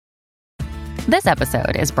This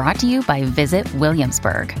episode is brought to you by Visit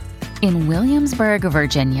Williamsburg. In Williamsburg,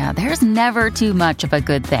 Virginia, there's never too much of a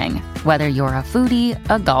good thing. Whether you're a foodie,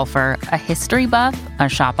 a golfer, a history buff, a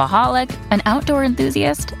shopaholic, an outdoor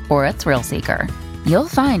enthusiast, or a thrill seeker, you'll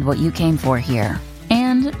find what you came for here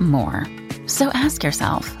and more. So ask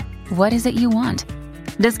yourself, what is it you want?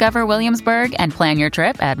 Discover Williamsburg and plan your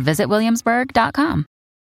trip at visitwilliamsburg.com.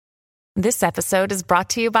 This episode is brought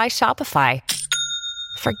to you by Shopify.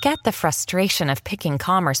 Forget the frustration of picking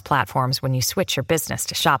commerce platforms when you switch your business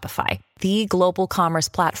to Shopify, the global commerce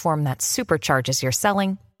platform that supercharges your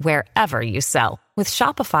selling wherever you sell. With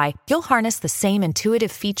Shopify, you'll harness the same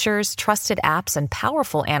intuitive features, trusted apps, and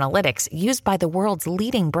powerful analytics used by the world's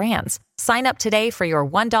leading brands. Sign up today for your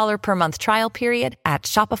 $1 per month trial period at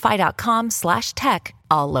shopify.com/tech,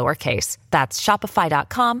 all lowercase. That's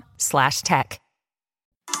shopify.com/tech.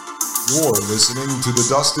 You're listening to the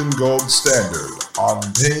Dustin Gold Standard on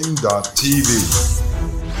Pain.tv.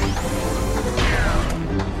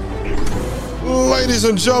 Ladies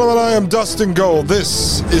and gentlemen, I am Dustin Gold.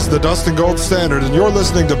 This is the Dustin Gold Standard, and you're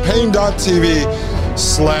listening to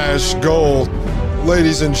Pain.tv/gold.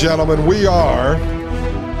 Ladies and gentlemen, we are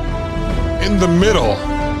in the middle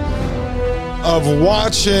of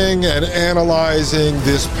watching and analyzing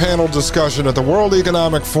this panel discussion at the World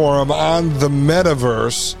Economic Forum on the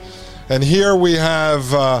Metaverse. And here we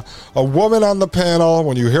have a woman on the panel.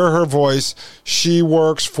 When you hear her voice, she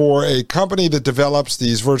works for a company that develops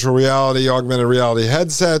these virtual reality, augmented reality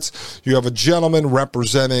headsets. You have a gentleman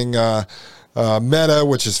representing Meta,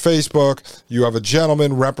 which is Facebook. You have a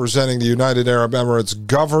gentleman representing the United Arab Emirates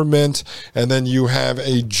government. And then you have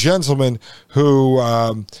a gentleman who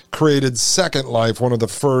created Second Life, one of the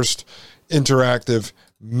first interactive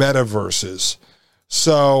metaverses.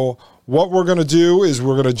 So what we're going to do is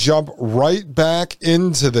we're going to jump right back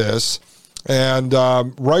into this. And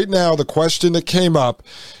right now, the question that came up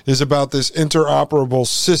is about this interoperable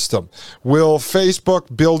system. Will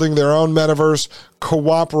Facebook, building their own metaverse,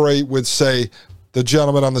 cooperate with, say, the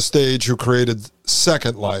gentleman on the stage who created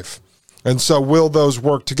Second Life? And so will those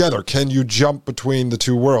work together? Can you jump between the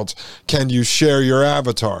two worlds? Can you share your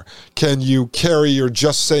avatar? Can you carry your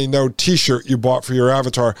Just Say No t-shirt you bought for your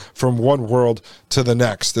avatar from one world to the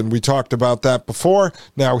next? And we talked about that before.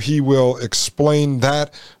 Now he will explain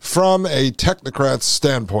that from a technocrat's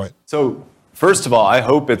standpoint. So first of all, I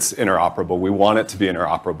hope it's interoperable. We want it to be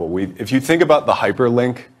interoperable. If you think about the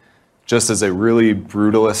hyperlink just as a really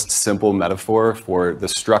brutalist, simple metaphor for the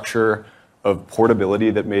structure of portability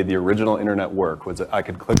that made the original internet work, was I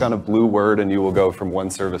could click on a blue word and you will go from one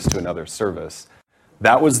service to another service.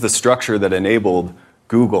 That was the structure that enabled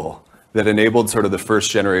Google, that enabled sort of the first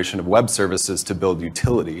generation of web services to build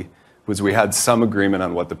utility, was we had some agreement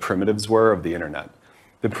on what the primitives were of the internet.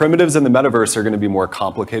 The primitives in the metaverse are going to be more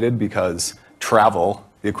complicated because travel,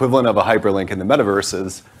 the equivalent of a hyperlink in the metaverse,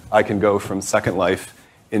 is I can go from Second Life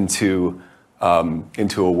into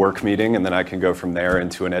a work meeting, and then I can go from there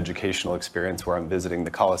into an educational experience where I'm visiting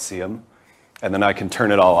the Coliseum, and then I can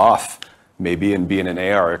turn it all off maybe and be in an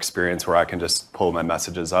AR experience where I can just pull my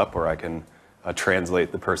messages up, or I can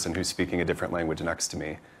translate the person who's speaking a different language next to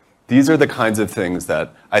me. These are the kinds of things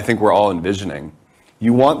that I think we're all envisioning.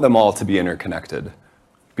 You want them all to be interconnected,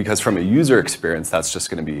 because from a user experience, that's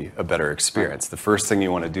just going to be a better experience. The first thing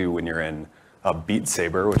you want to do when you're in Beat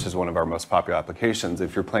Saber, which is one of our most popular applications,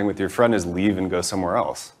 if you're playing with your friend, is leave and go somewhere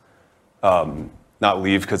else. Not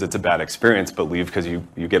leave because it's a bad experience, but leave because you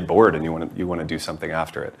get bored and you want to do something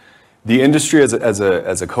after it. The industry as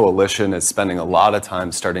a coalition is spending a lot of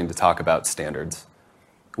time starting to talk about standards.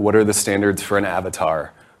 What are the standards for an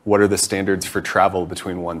avatar? What are the standards for travel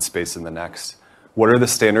between one space and the next? What are the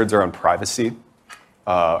standards around privacy,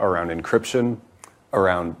 around encryption,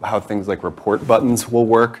 around how things like report buttons will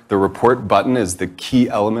work? The report button is the key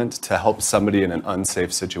element to help somebody in an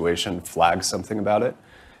unsafe situation flag something about it.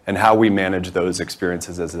 And how we manage those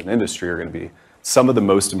experiences as an industry are going to be some of the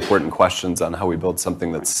most important questions on how we build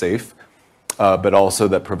something that's safe, but also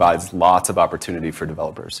that provides lots of opportunity for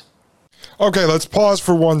developers. Okay, let's pause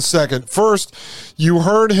for 1 second. First, you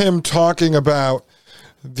heard him talking about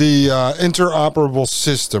the interoperable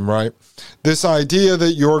system, right? This idea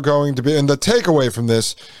that you're going to be, and the takeaway from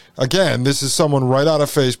this, again, this is someone right out of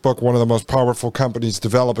Facebook, one of the most powerful companies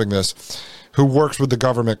developing this, who works with the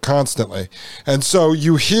government constantly. And so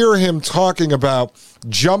you hear him talking about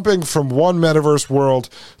jumping from one metaverse world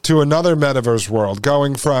to another metaverse world,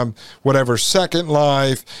 going from whatever Second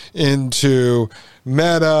Life into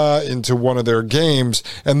Meta, into one of their games,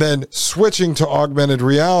 and then switching to augmented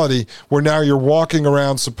reality, where now you're walking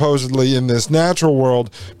around supposedly in this natural world,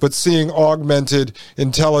 but seeing augmented,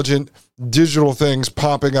 intelligent digital things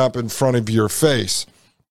popping up in front of your face.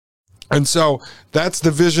 And so that's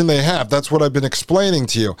the vision they have. That's what I've been explaining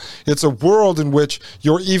to you. It's a world in which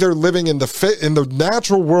you're either living in the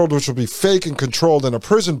natural world, which will be fake and controlled in a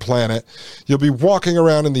prison planet. You'll be walking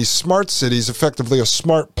around in these smart cities, effectively a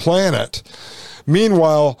smart planet.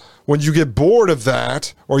 Meanwhile, when you get bored of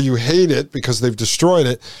that, or you hate it because they've destroyed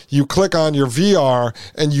it, you click on your VR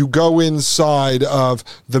and you go inside of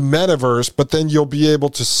the metaverse, but then you'll be able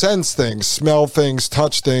to sense things, smell things,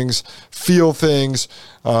 touch things, feel things,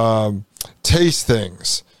 taste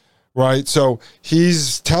things, right? So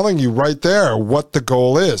he's telling you right there what the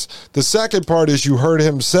goal is. The second part is, you heard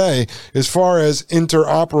him say, as far as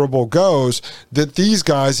interoperable goes, that these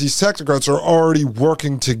guys, these technocrats, are already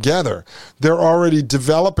working together. They're already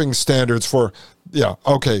developing standards for,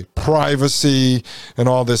 privacy and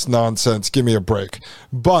all this nonsense. Give me a break.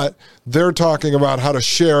 But they're talking about how to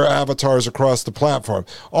share avatars across the platform.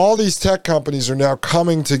 All these tech companies are now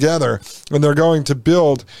coming together, and they're going to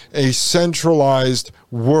build a centralized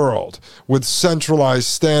world with centralized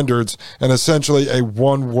standards and essentially a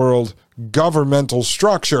one world governmental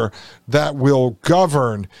structure that will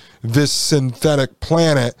govern this synthetic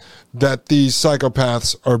planet that these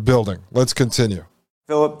psychopaths are building. Let's continue.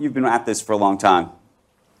 Philip, you've been at this for a long time.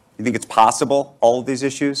 You think it's possible, all of these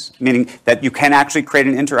issues? Meaning that you can actually create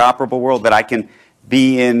an interoperable world, that I can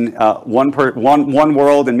be in one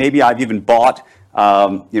world, and maybe I've even bought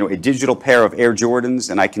a digital pair of Air Jordans,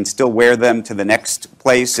 and I can still wear them to the next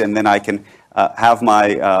place, and then I can have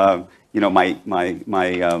my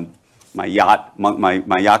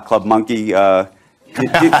yacht club monkey. You know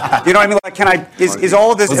what I mean? Like, is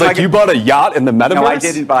all of this? It's like you bought a yacht in the metaverse? No, I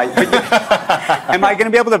didn't buy it. Am I going to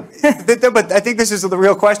be able to? But I think this is the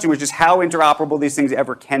real question, which is how interoperable these things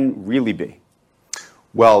ever can really be.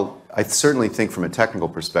 Well, I certainly think from a technical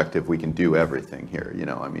perspective, we can do everything here.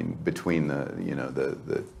 Between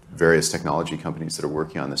the various technology companies that are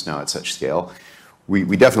working on this now at such scale,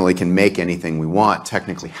 we definitely can make anything we want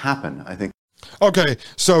technically happen, I think. Okay,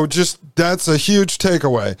 so that's a huge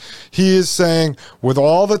takeaway. He is saying with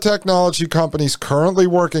all the technology companies currently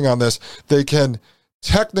working on this, they can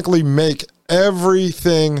technically make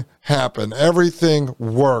everything happen, everything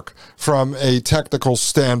work from a technical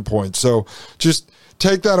standpoint. So just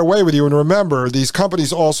take that away with you. And remember, these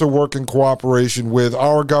companies also work in cooperation with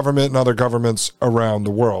our government and other governments around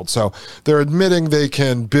the world. So they're admitting they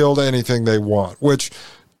can build anything they want, which,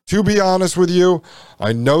 to be honest with you,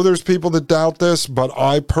 I know there's people that doubt this, but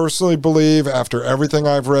I personally believe, after everything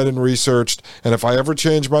I've read and researched, and if I ever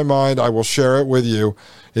change my mind, I will share it with you,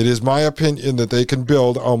 it is my opinion that they can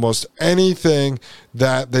build almost anything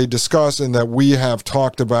that they discuss and that we have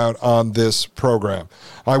talked about on this program.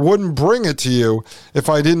 I wouldn't bring it to you if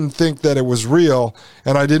I didn't think that it was real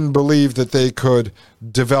and I didn't believe that they could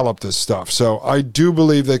develop this stuff. So I do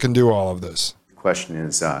believe they can do all of this. The question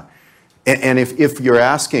is, and if you're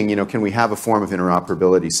asking, can we have a form of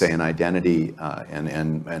interoperability, say an identity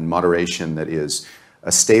and moderation that is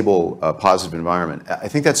a stable, positive environment? I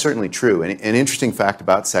think that's certainly true. And an interesting fact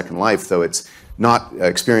about Second Life, though it's not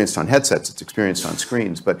experienced on headsets, it's experienced on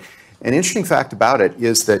screens, but an interesting fact about it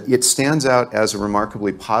is that it stands out as a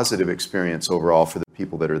remarkably positive experience overall for the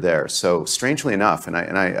people that are there. So strangely enough, and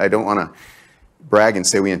I don't want to brag and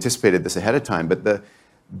say we anticipated this ahead of time, but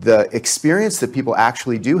the experience that people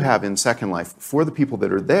actually do have in Second Life for the people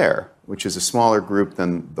that are there, which is a smaller group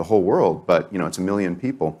than the whole world, but it's 1 million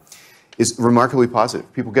people, is remarkably positive.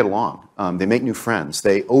 People get along. They make new friends.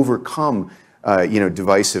 They overcome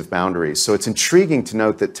divisive boundaries. So it's intriguing to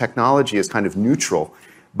note that technology is kind of neutral,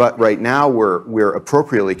 but right now we're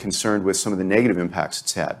appropriately concerned with some of the negative impacts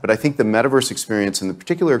it's had. But I think the metaverse experience, and the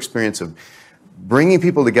particular experience of bringing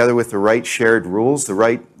people together with the right shared rules, the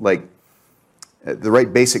right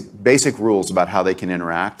basic rules about how they can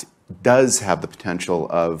interact, does have the potential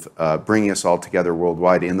of bringing us all together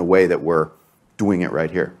worldwide in the way that we're doing it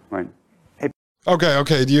right here. Right.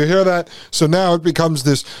 Okay. Do you hear that? So now it becomes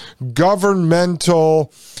this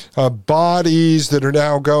governmental bodies that are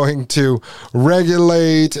now going to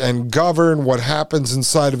regulate and govern what happens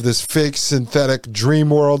inside of this fake synthetic dream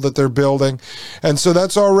world that they're building. And so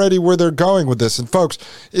that's already where they're going with this. And folks,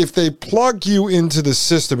 if they plug you into the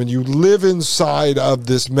system and you live inside of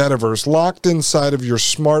this metaverse, locked inside of your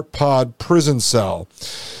smart pod prison cell,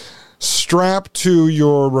 strapped to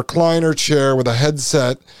your recliner chair with a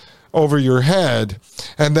headset over your head,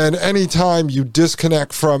 and then anytime you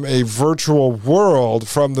disconnect from a virtual world,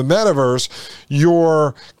 from the metaverse,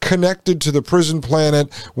 you're connected to the prison planet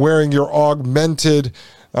wearing your augmented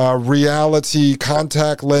reality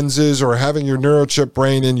contact lenses or having your neurochip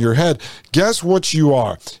brain in your head, guess what you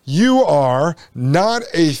are? You are not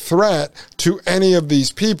a threat to any of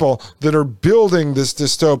these people that are building this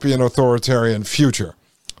dystopian authoritarian future.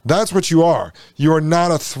 That's what you are. You are not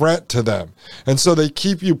a threat to them. And so they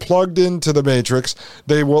keep you plugged into the matrix.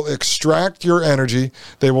 They will extract your energy.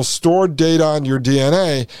 They will store data on your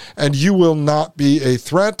DNA, and you will not be a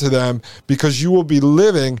threat to them because you will be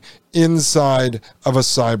living inside of a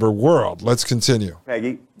cyber world. Let's continue.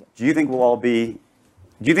 Peggy, do you think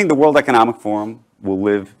the World Economic Forum will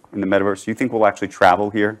live in the metaverse? Do you think we'll actually travel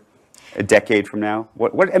here a decade from now?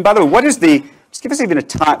 And by the way, just give us even a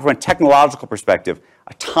time, from a technological perspective,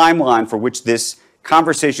 a timeline for which this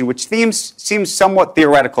conversation, which seems somewhat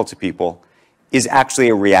theoretical to people, is actually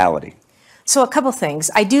a reality. So a couple things.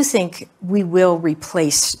 I do think we will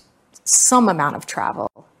replace some amount of travel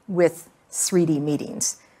with 3D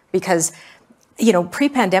meetings because,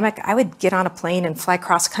 pre-pandemic, I would get on a plane and fly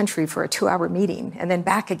cross country for a 2-hour meeting and then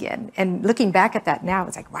back again. And looking back at that now,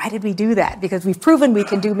 it's like, why did we do that? Because we've proven we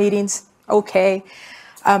can do meetings. Okay.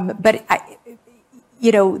 But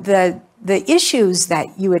the issues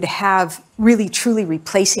that you would have really truly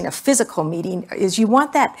replacing a physical meeting is you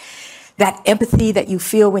want that empathy that you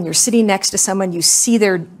feel when you're sitting next to someone, you see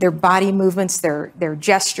their body movements, their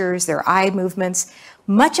gestures, their eye movements.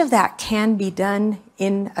 Much of that can be done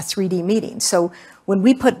in a 3D meeting. So when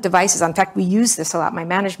we put devices on, in fact, we use this a lot, my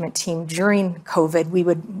management team, during COVID, we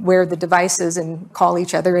would wear the devices and call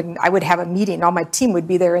each other, and I would have a meeting. All my team would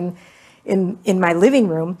be there in my living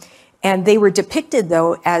room. And they were depicted,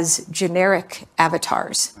 though, as generic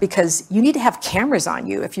avatars because you need to have cameras on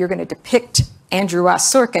you. If you're going to depict Andrew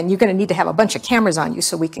Ross Sorkin, you're going to need to have a bunch of cameras on you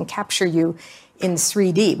so we can capture you in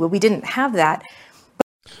 3D. Well, we didn't have that.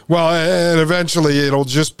 Well, and eventually it'll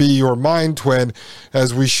just be your mind twin,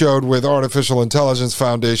 as we showed with Artificial Intelligence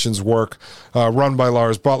Foundation's work, run by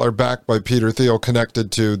Lars Butler, backed by Peter Thiel,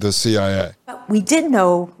 connected to the CIA. We did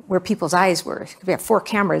know where people's eyes were. We have 4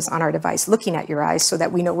 cameras on our device looking at your eyes so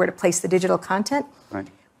that we know where to place the digital content. Right.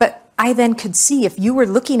 But I then could see, if you were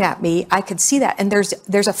looking at me, I could see that. And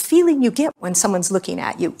there's a feeling you get when someone's looking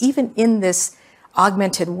at you, even in this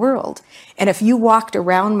augmented world. And if you walked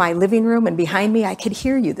around my living room and behind me, I could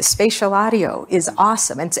hear you. The spatial audio is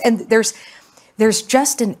awesome. And there's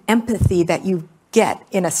just an empathy that you get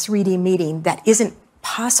in a 3D meeting that isn't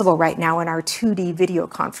possible right now in our 2D video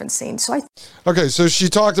conferencing. Okay, so she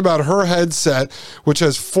talked about her headset, which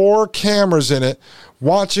has 4 cameras in it,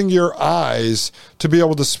 watching your eyes to be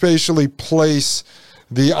able to spatially place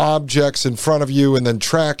the objects in front of you and then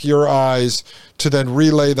track your eyes to then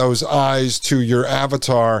relay those eyes to your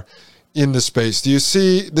avatar in the space. Do you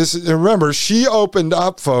see this? Remember, she opened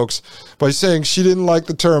up, folks, by saying she didn't like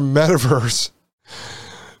the term metaverse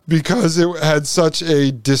because it had such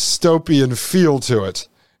a dystopian feel to it.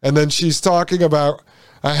 And then she's talking about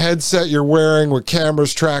a headset you're wearing with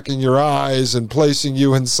cameras tracking your eyes and placing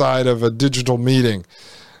you inside of a digital meeting.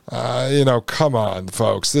 Come on,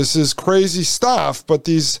 folks. This is crazy stuff, but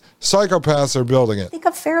these psychopaths are building it. I think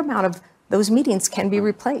a fair amount of those meetings can be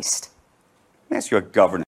replaced. Let me ask you a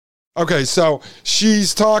governance. Okay, so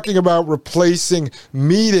she's talking about replacing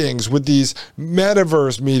meetings with these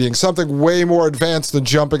metaverse meetings, something way more advanced than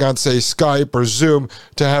jumping on, say, Skype or Zoom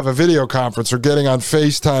to have a video conference or getting on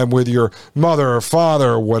FaceTime with your mother or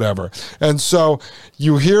father or whatever. And so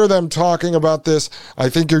you hear them talking about this. I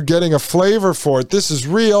think you're getting a flavor for it. This is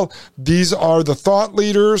real. These are the thought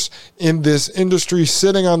leaders in this industry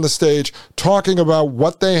sitting on the stage talking about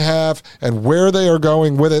what they have and where they are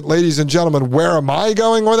going with it. Ladies and gentlemen, where am I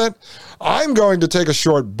going with it? I'm going to take a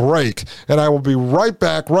short break, and I will be right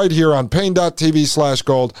back right here on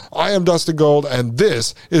Pain.tv/gold. I am Dustin Gold, and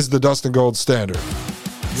this is the Dustin Gold Standard.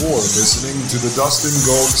 You're listening to the Dustin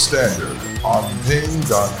Gold Standard on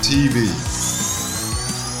Pain.tv.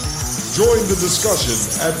 Join the discussion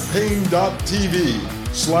at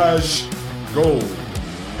Pain.tv/gold.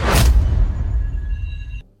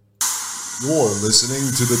 You're listening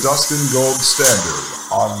to the Dustin Gold Standard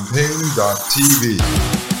on Pain.tv.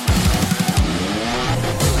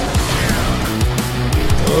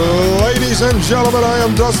 Ladies and gentlemen, I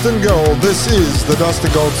am Dustin Gold. This is the Dustin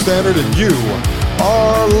Gold Standard, and you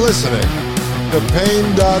are listening to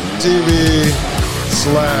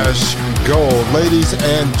Pain.tv/gold. Ladies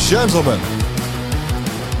and gentlemen,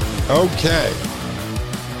 okay,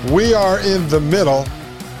 we are in the middle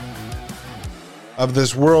of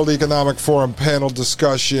this World Economic Forum panel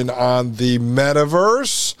discussion on the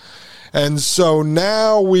metaverse. And so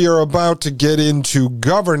now we are about to get into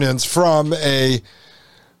governance from a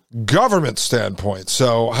government standpoint.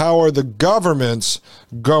 So how are the governments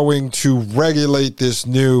going to regulate this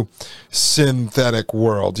new synthetic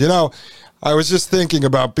world? You know, I was just thinking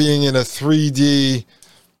about being in a 3D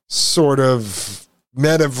sort of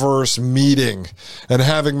metaverse meeting and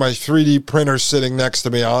having my 3D printer sitting next to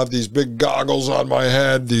me. I'll have these big goggles on my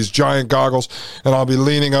head, these giant goggles, and I'll be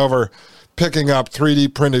leaning over, picking up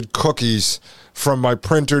 3D printed cookies from my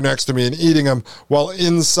printer next to me and eating them, while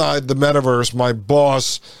inside the metaverse, my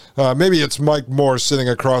boss, maybe it's Mike Moore sitting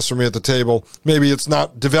across from me at the table. Maybe it's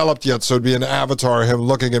not developed yet, so it'd be an avatar, him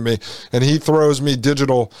looking at me, and he throws me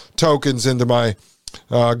digital tokens into my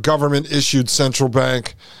government-issued central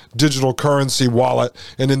bank digital currency wallet.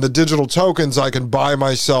 And in the digital tokens, I can buy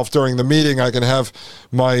myself during the meeting. I can have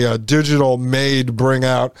my digital maid bring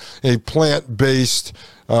out a plant-based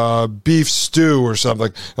beef stew or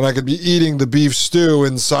something, and I could be eating the beef stew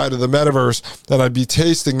inside of the metaverse, and I'd be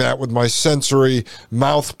tasting that with my sensory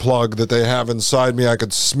mouth plug that they have inside me. I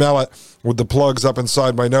could smell it with the plugs up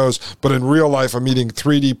inside my nose, but in real life, I'm eating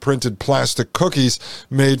 3D printed plastic cookies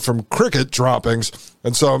made from cricket droppings,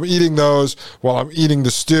 and so I'm eating those while I'm eating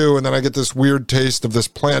the stew, and then I get this weird taste of this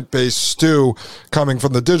plant-based stew coming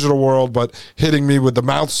from the digital world, but hitting me with the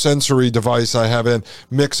mouth sensory device I have in,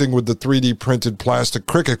 mixing with the 3D printed plastic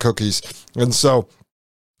cricket cookies. And so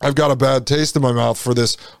I've got a bad taste in my mouth for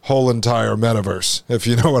this whole entire metaverse, if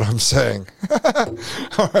you know what I'm saying.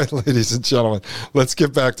 All right, ladies and gentlemen, let's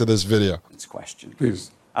get back to this video. This question. Please.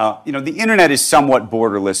 You know, the internet is somewhat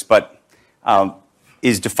borderless, but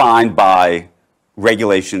is defined by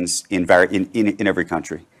regulations in every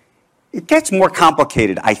country. It gets more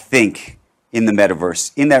complicated, I think, in the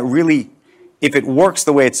metaverse, in that really, if it works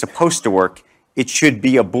the way it's supposed to work, it should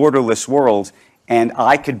be a borderless world. And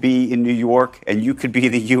I could be in New York, and you could be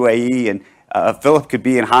in the UAE, and Philip could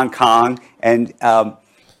be in Hong Kong. And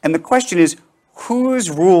the question is, whose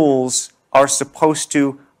rules are supposed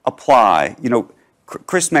to apply? You know,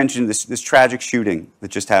 Chris mentioned this tragic shooting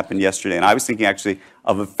that just happened yesterday, and I was thinking actually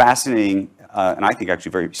of a fascinating and I think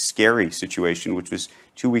actually very scary situation, which was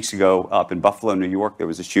 2 weeks ago up in Buffalo, New York. There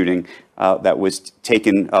was a shooting that was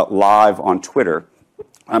taken live on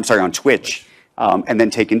on Twitch, and then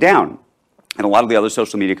taken down. And a lot of the other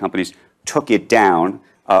social media companies took it down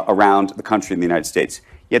around the country in the United States.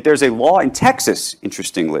 Yet there's a law in Texas,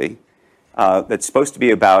 interestingly, that's supposed to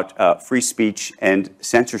be about free speech and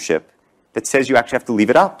censorship that says you actually have to leave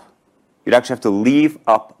it up. You'd actually have to leave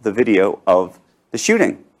up the video of the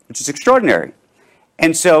shooting, which is extraordinary.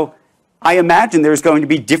 And so I imagine there's going to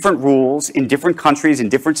be different rules in different countries, in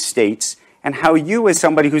different states, and how you, as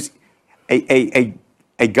somebody who's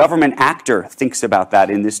a government actor, thinks about that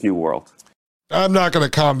in this new world. I'm not going to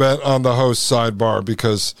comment on the host sidebar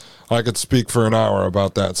because I could speak for an hour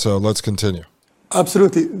about that. So let's continue.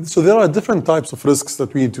 Absolutely. So there are different types of risks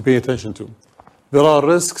that we need to pay attention to. There are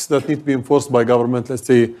risks that need to be enforced by government, let's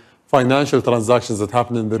say financial transactions that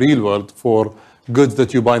happen in the real world for goods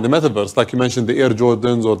that you buy in the metaverse, like you mentioned, the Air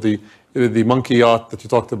Jordans or the monkey yacht that you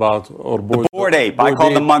talked about, or board ape. I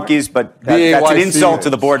call them monkeys, but that's an insult to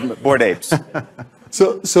the board apes.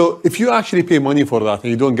 So if you actually pay money for that and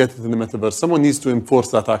you don't get it in the metaverse, someone needs to enforce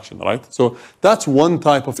that action, right? So that's one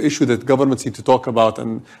type of issue that governments need to talk about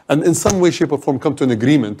and in some way, shape, or form come to an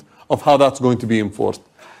agreement of how that's going to be enforced.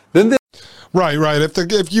 Then Right.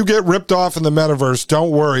 If you get ripped off in the metaverse,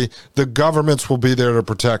 don't worry, the governments will be there to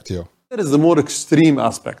protect you. There is the more extreme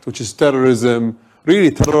aspect, which is terrorism,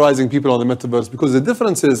 really terrorizing people on the metaverse, because the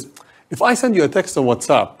difference is, if I send you a text on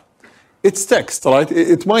WhatsApp, it's text, right?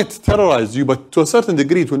 It might terrorize you, but to a certain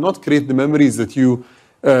degree, it will not create the memories that you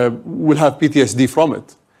will have PTSD from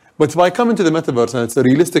it. But if I come into the metaverse, and it's a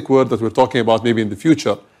realistic world that we're talking about maybe in the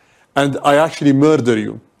future, and I actually murder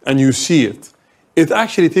you, and you see it, it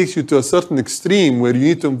actually takes you to a certain extreme where you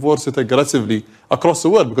need to enforce it aggressively across the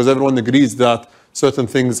world, because everyone agrees that certain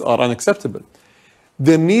things are unacceptable.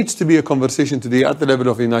 There needs to be a conversation today at the level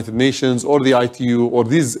of the United Nations or the ITU or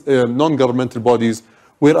these non-governmental bodies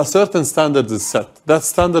where a certain standard is set. That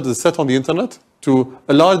standard is set on the internet to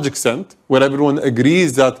a large extent, where everyone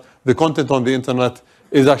agrees that the content on the internet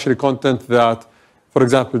is actually content that, for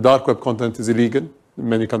example, dark web content is illegal in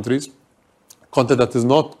many countries. Content that is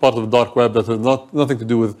not part of the dark web, that has nothing to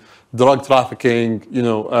do with drug trafficking,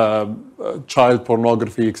 child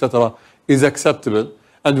pornography, etc., is acceptable,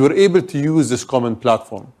 and we're able to use this common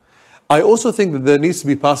platform. I also think that there needs to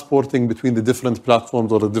be passporting between the different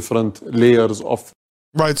platforms or the different layers of.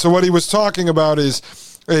 Right, so what he was talking about is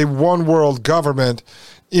a one world government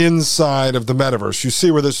inside of the metaverse. You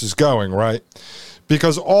see where this is going, right?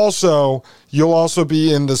 because also you'll also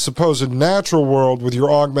be in the supposed natural world with your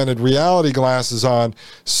augmented reality glasses on,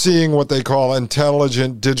 seeing what they call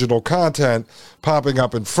intelligent digital content popping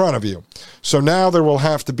up in front of you. So now there will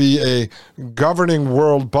have to be a governing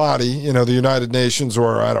world body, the United Nations,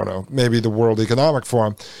 or I don't know, maybe the World Economic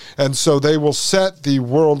Forum. And so they will set the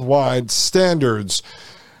worldwide standards.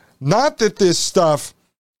 Not that this stuff,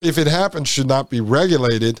 if it happens, should not be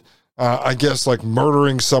regulated. I guess like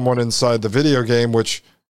murdering someone inside the video game, which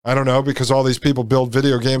I don't know, because all these people build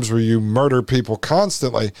video games where you murder people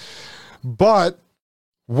constantly. But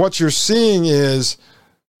what you're seeing is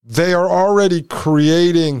they are already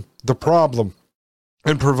creating the problem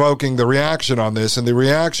and provoking the reaction on this. And the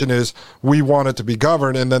reaction is, we want it to be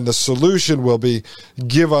governed. And then the solution will be,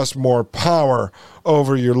 give us more power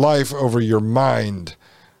over your life, over your mind.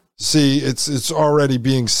 See, it's already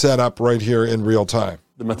being set up right here in real time.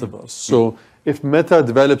 The metaverse. So if Meta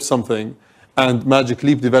develops something and Magic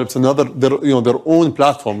Leap develops their own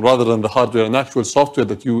platform rather than the hardware and actual software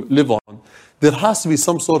that you live on, there has to be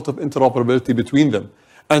some sort of interoperability between them.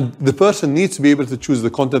 And the person needs to be able to choose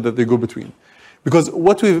the content that they go between. Because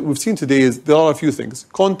what we've seen today is there are a few things.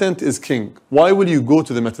 Content is king. Why will you go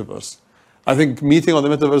to the metaverse? I think meeting on the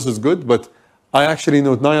metaverse is good, but I actually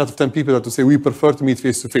know 9 out of 10 people that will say we prefer to meet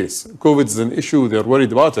face-to-face. COVID is an issue, they're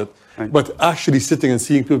worried about it. Right. But actually sitting and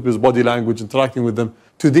seeing people's body language, interacting with them,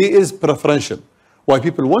 today is preferential. Why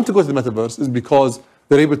people want to go to the metaverse is because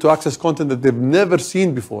they're able to access content that they've never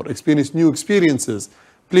seen before, experience new experiences,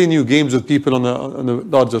 play new games with people on a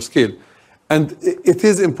larger scale. And it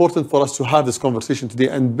is important for us to have this conversation today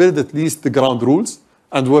and build at least the ground rules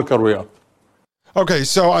and work our way up. Okay,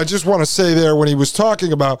 so I just want to say there, when he was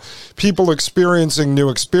talking about people experiencing new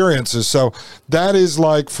experiences, so that is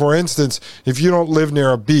like, for instance, if you don't live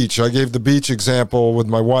near a beach, I gave the beach example with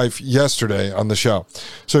my wife yesterday on the show.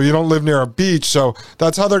 So you don't live near a beach, so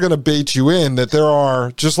that's how they're going to bait you in, that there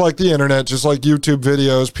are, just like the internet, just like YouTube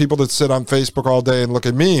videos, people that sit on Facebook all day and look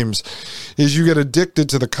at memes, is you get addicted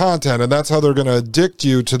to the content, and that's how they're going to addict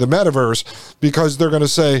you to the metaverse, because they're going to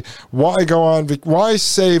say, why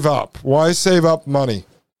save up? Why save up money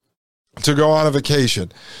to go on a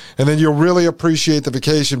vacation? And then you'll really appreciate the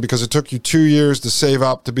vacation because it took you 2 years to save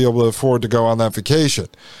up to be able to afford to go on that vacation.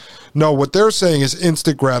 No, what they're saying is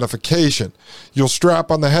instant gratification. You'll strap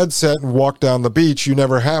on the headset and walk down the beach. You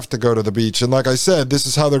never have to go to the beach. And like I said, this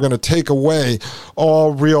is how they're going to take away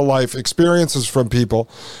all real life experiences from people,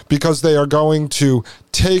 because they are going to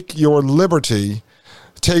take your liberty,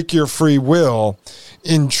 take your free will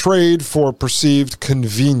in trade for perceived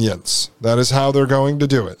convenience. That is how they're going to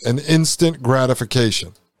do it. An instant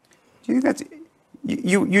gratification. Do you think that's...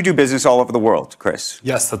 You do business all over the world, Chris.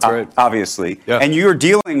 Yes, that's right. Obviously. Yeah. And you're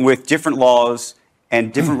dealing with different laws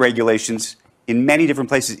and different regulations in many different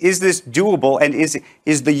places. Is this doable? And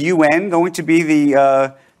is the UN going to be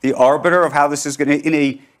the arbiter of how this is going to,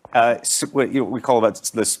 in what we call about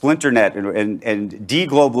the splinter net and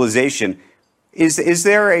deglobalization? Is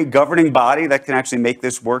there a governing body that can actually make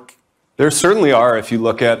this work? There certainly are. If you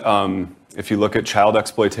look at child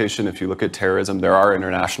exploitation, if you look at terrorism, there are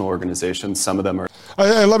international organizations. Some of them are.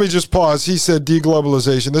 Let me just pause. He said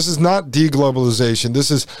deglobalization. This is not deglobalization. This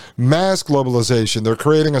is mass globalization. They're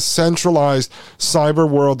creating a centralized cyber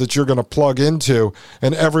world that you're going to plug into,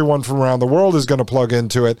 and everyone from around the world is going to plug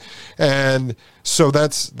into it. And so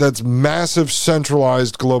that's massive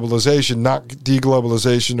centralized globalization, not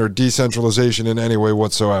deglobalization or decentralization in any way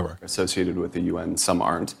whatsoever. Associated with the UN, some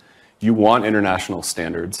aren't. You want international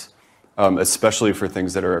standards, especially for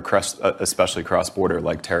things that are especially cross-border,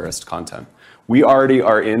 like terrorist content. We already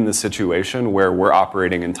are in the situation where we're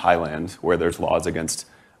operating in Thailand, where there's laws against,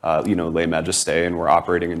 lèse-majesté, and we're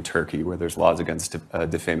operating in Turkey, where there's laws against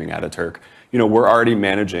defaming Ataturk. We're already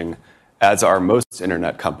managing, as are most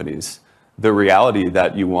internet companies, the reality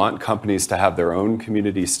that you want companies to have their own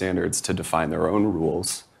community standards to define their own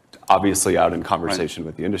rules, obviously out in conversation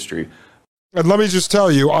with the industry. And let me just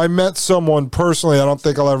tell you, I met someone personally, I don't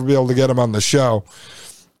think I'll ever be able to get him on the show,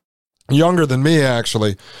 younger than me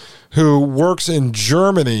actually, who works in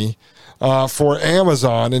Germany for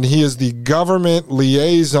Amazon, and he is the government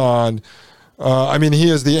liaison. He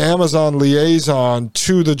is the Amazon liaison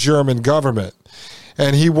to the German government.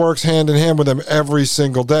 And he works hand in hand with them every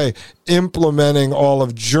single day, implementing all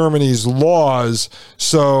of Germany's laws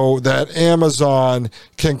so that Amazon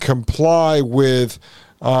can comply with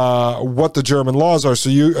what the German laws are. So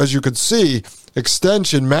as you could see,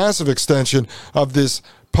 massive extension of this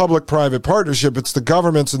public-private partnership. It's the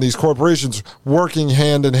governments and these corporations working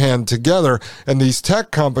hand in hand together, and these tech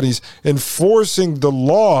companies enforcing the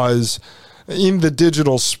laws in the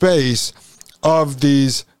digital space of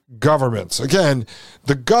these governments. Again,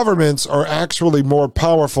 the governments are actually more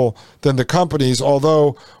powerful than the companies,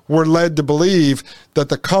 although we're led to believe that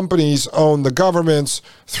the companies own the governments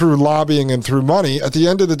through lobbying and through money. At the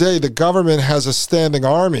end of the day, the government has a standing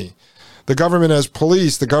army. The government has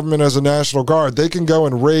police. The government has a National Guard. They can go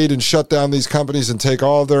and raid and shut down these companies and take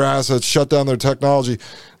all of their assets, shut down their technology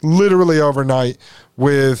literally overnight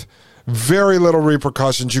with very little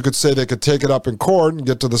repercussions. You could say they could take it up in court and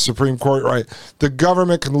get to the Supreme Court, right? The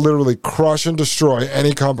government can literally crush and destroy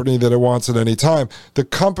any company that it wants at any time. The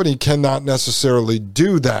company cannot necessarily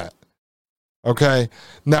do that. Okay?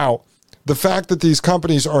 Now, the fact that these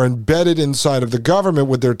companies are embedded inside of the government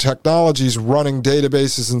with their technologies running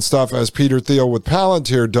databases and stuff, as Peter Thiel with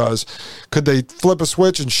Palantir does, could they flip a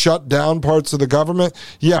switch and shut down parts of the government?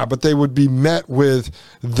 Yeah, but they would be met with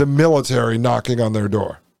the military knocking on their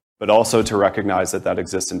door. But also to recognize that that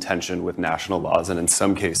exists in tension with national laws, and in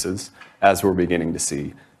some cases, as we're beginning to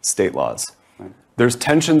see, state laws. There's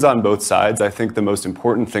tensions on both sides. I think the most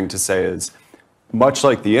important thing to say is, much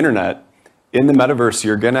like the internet, in the metaverse,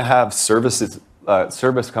 you're going to have service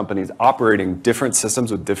companies operating different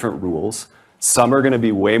systems with different rules. Some are going to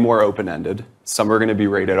be way more open-ended. Some are going to be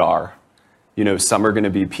rated R. Some are going to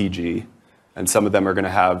be PG, and some of them are going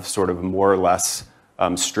to have sort of more or less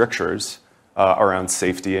strictures around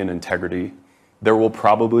safety and integrity. There will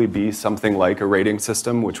probably be something like a rating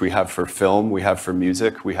system, which we have for film, we have for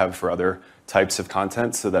music, we have for other types of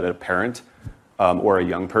content, so that a parent or a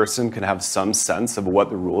young person can have some sense of what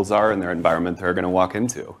the rules are in their environment they're going to walk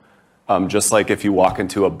into. Just like if you walk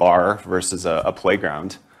into a bar versus a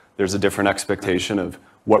playground, there's a different expectation of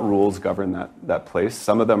what rules govern that place.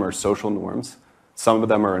 Some of them are social norms. Some of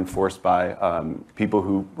them are enforced by people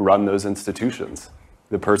who run those institutions.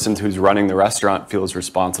 The person who's running the restaurant feels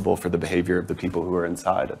responsible for the behavior of the people who are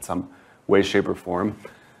inside at some way, shape, or form.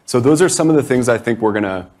 So those are some of the things I think we're going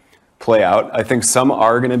to play out. I think some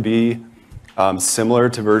are going to be similar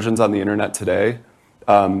to versions on the internet today.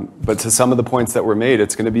 But to some of the points that were made,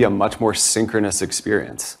 it's going to be a much more synchronous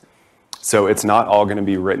experience. So it's not all going to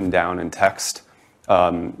be written down in text.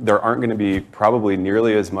 There aren't going to be probably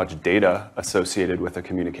nearly as much data associated with a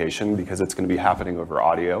communication because it's going to be happening over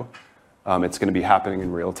audio. It's going to be happening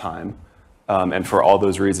in real time. And for all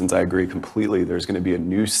those reasons, I agree completely. There's going to be a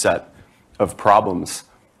new set of problems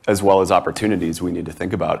as well as opportunities we need to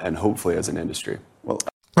think about, and hopefully as an industry.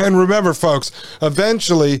 And remember, folks,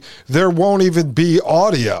 eventually there won't even be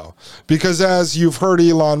audio because, as you've heard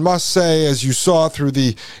Elon Musk say, as you saw through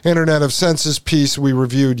the Internet of Senses piece we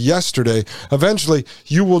reviewed yesterday, eventually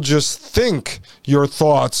you will just think your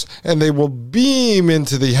thoughts and they will beam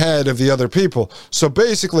into the head of the other people. So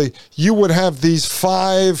basically, you would have these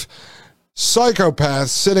 5 psychopaths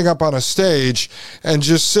sitting up on a stage and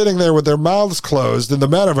just sitting there with their mouths closed in the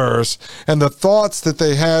metaverse, and the thoughts that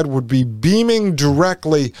they had would be beaming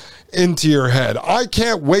directly into your head. I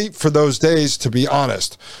can't wait for those days, to be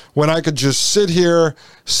honest, when I could just sit here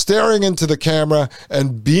staring into the camera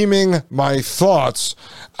and beaming my thoughts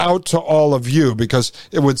out to all of you, because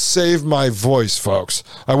it would save my voice, folks.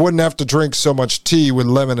 I wouldn't have to drink so much tea with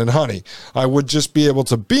lemon and honey. I would just be able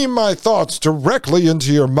to beam my thoughts directly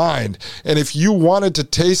into your mind. And if you wanted to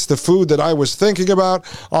taste the food that I was thinking about,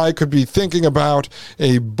 I could be thinking about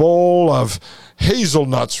a bowl of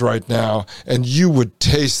hazelnuts right now, and you would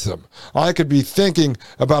taste them. I could be thinking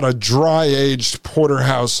about a dry-aged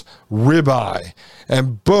porterhouse ribeye,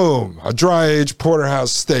 and boom, a dry-aged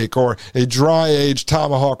porterhouse steak or a dry-aged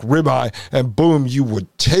tomahawk ribeye, and boom, you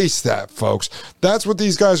would taste that, folks. That's what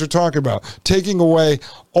these guys are talking about, taking away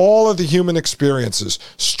all of the human experiences,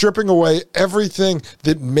 stripping away everything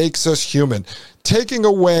that makes us human, taking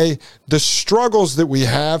away the struggles that we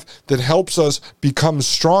have that helps us become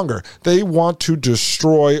stronger. They want to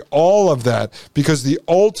destroy all of that because the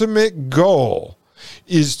ultimate goal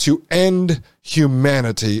is to end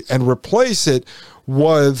humanity and replace it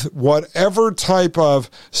with whatever type of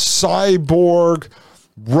cyborg,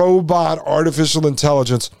 robot, artificial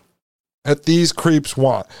intelligence that these creeps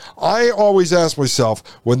want. I always ask myself,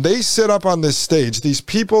 when they sit up on this stage, these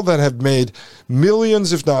people that have made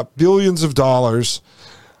millions, if not billions of dollars,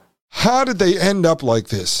 how did they end up like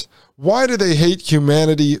this? Why do they hate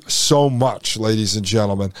humanity so much, ladies and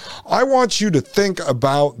gentlemen? I want you to think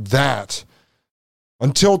about that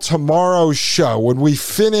until tomorrow's show, when we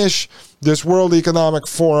finish this World Economic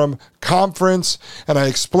Forum conference, and I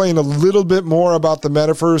explain a little bit more about the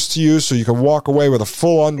metaverse to you so you can walk away with a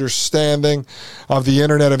full understanding of the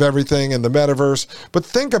Internet of Everything and the metaverse. But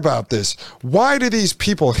think about this. Why do these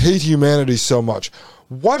people hate humanity so much?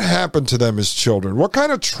 What happened to them as children? What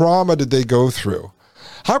kind of trauma did they go through?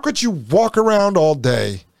 How could you walk around all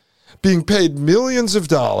day, being paid millions of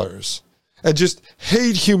dollars and just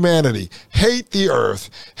hate humanity, hate the earth,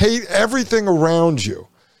 hate everything around you.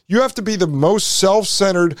 You have to be the most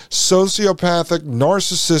self-centered, sociopathic,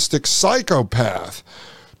 narcissistic psychopath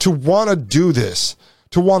to want to do this,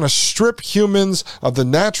 to want to strip humans of the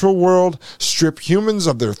natural world, strip humans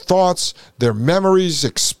of their thoughts, their memories,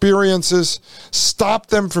 experiences, stop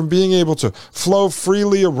them from being able to flow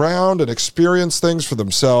freely around and experience things for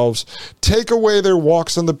themselves, take away their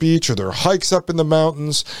walks on the beach or their hikes up in the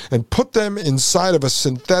mountains, and put them inside of a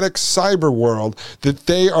synthetic cyber world that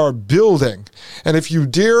they are building. And if you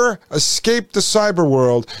dare escape the cyber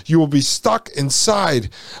world, you will be stuck inside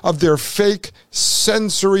of their fake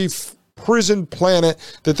sensory prison planet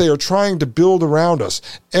that they are trying to build around us.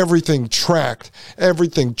 Everything tracked,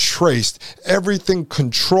 everything traced, everything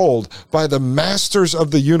controlled by the masters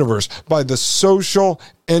of the universe, by the social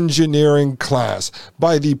engineering class,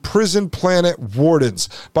 by the prison planet wardens,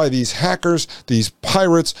 by these hackers, these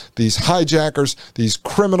pirates, these hijackers, these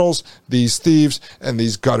criminals, these thieves, and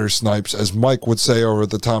these gutter snipes, as Mike would say over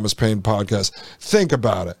at the Thomas Paine podcast. Think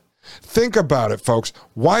about it. Think about it, folks.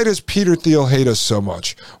 Why does Peter Thiel hate us so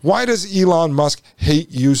much? Why does Elon Musk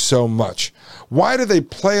hate you so much? Why do they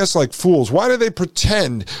play us like fools? Why do they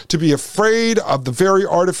pretend to be afraid of the very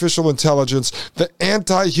artificial intelligence, the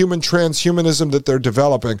anti-human transhumanism that they're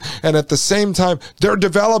developing? And at the same time, they're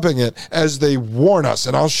developing it as they warn us.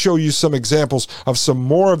 And I'll show you some examples of some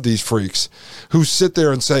more of these freaks who sit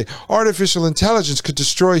there and say, artificial intelligence could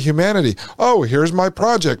destroy humanity. Oh, here's my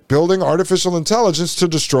project, building artificial intelligence to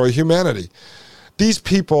destroy humanity. These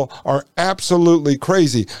people are absolutely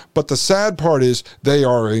crazy, but the sad part is they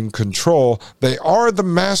are in control. They are the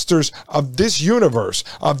masters of this universe,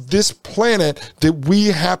 of this planet that we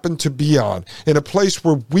happen to be on, in a place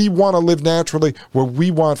where we want to live naturally, where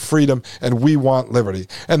we want freedom and we want liberty.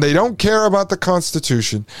 And they don't care about the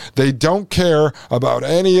Constitution. They don't care about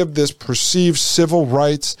any of this perceived civil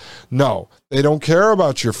rights. No. They don't care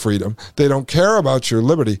about your freedom. They don't care about your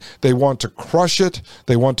liberty. They want to crush it.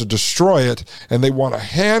 They want to destroy it. And they want to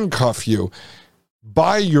handcuff you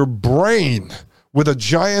by your brain with a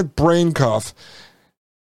giant brain cuff,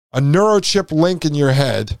 a neurochip link in your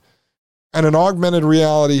head, and an augmented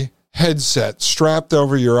reality headset strapped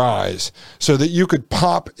over your eyes so that you could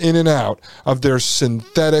pop in and out of their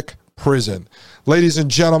synthetic prison. Ladies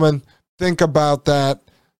and gentlemen, think about that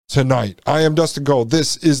tonight. I am Dustin Gold.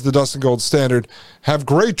 This is the Dustin Gold Standard. Have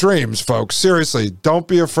great dreams, folks. Seriously, don't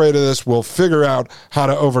be afraid of this. We'll figure out how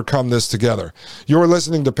to overcome this together. You're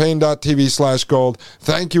listening to Paine.tv/gold.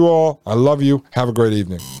 Thank you all. I love you. Have a great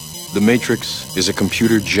evening. The Matrix is a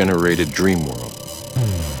computer-generated dream world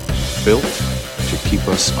built to keep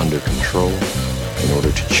us under control in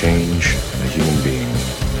order to change a human being.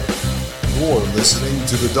 You're listening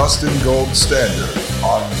to the Dustin Gold Standard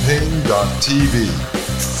on Paine.tv.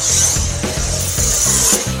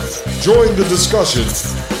 Join the discussion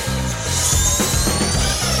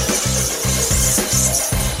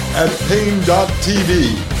at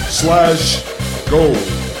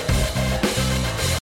Paine.tv/gold.